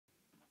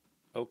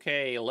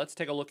Okay, let's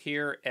take a look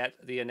here at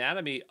the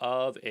anatomy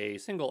of a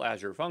single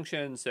Azure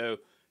function. So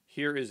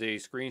here is a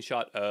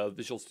screenshot of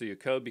Visual Studio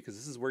Code because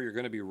this is where you're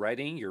going to be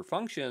writing your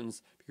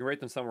functions. You can write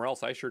them somewhere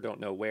else. I sure don't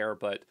know where,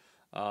 but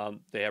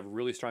they have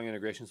really strong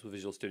integrations with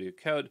Visual Studio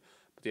Code.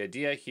 But the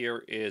idea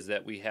here is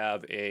that we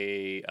have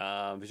a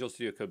Visual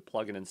Studio Code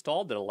plugin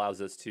installed that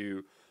allows us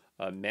to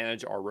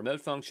manage our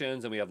remote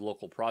functions, and we have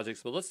local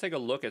projects. But let's take a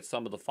look at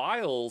some of the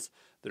files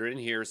that are in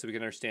here so we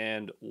can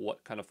understand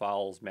what kind of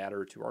files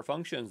matter to our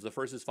functions. The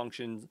first is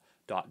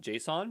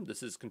functions.json.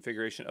 This is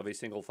configuration of a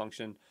single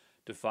function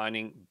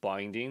defining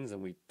bindings,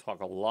 and we talk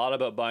a lot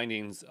about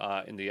bindings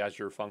in the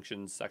Azure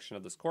Functions section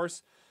of this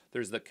course.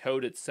 There's the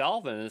code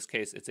itself, and in this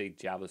case, it's a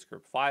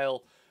JavaScript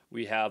file.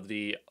 We have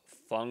the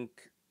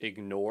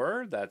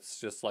func_ignore. That's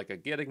just like a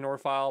get ignore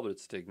file, but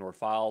it's to ignore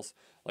files,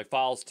 like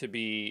files to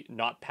be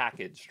not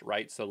packaged,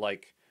 right? So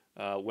like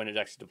when it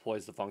actually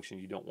deploys the function,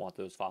 you don't want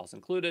those files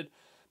included,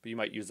 but you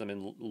might use them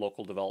in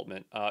local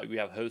development. We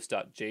have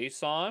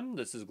host.json.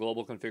 This is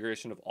global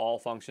configuration of all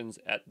functions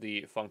at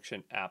the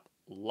function app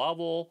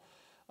level.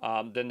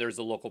 Then there's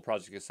the local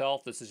project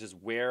itself. This is just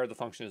where the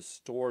function is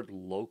stored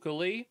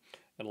locally.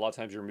 And a lot of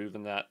times you're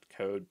moving that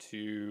code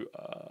to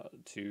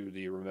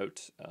the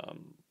remote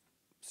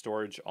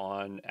storage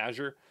on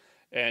Azure.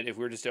 And if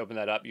we were just to open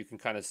that up, you can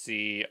kind of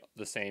see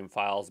the same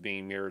files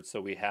being mirrored.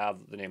 So we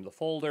have the name of the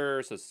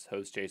folder, so this is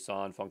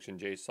host.json,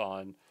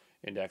 function.json,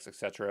 index,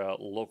 etc.,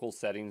 local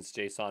settings,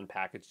 JSON,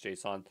 package,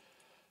 JSON,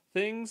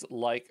 things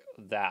like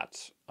that.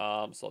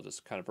 So I'll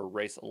just kind of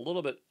erase a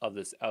little bit of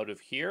this out of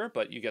here,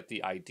 but you get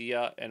the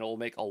idea, and it will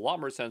make a lot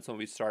more sense when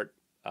we start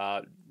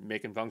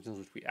making functions,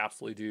 which we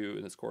absolutely do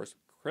in this course,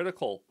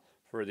 critical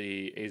for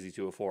the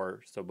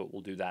AZ-204. So, but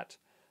we'll do that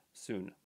soon.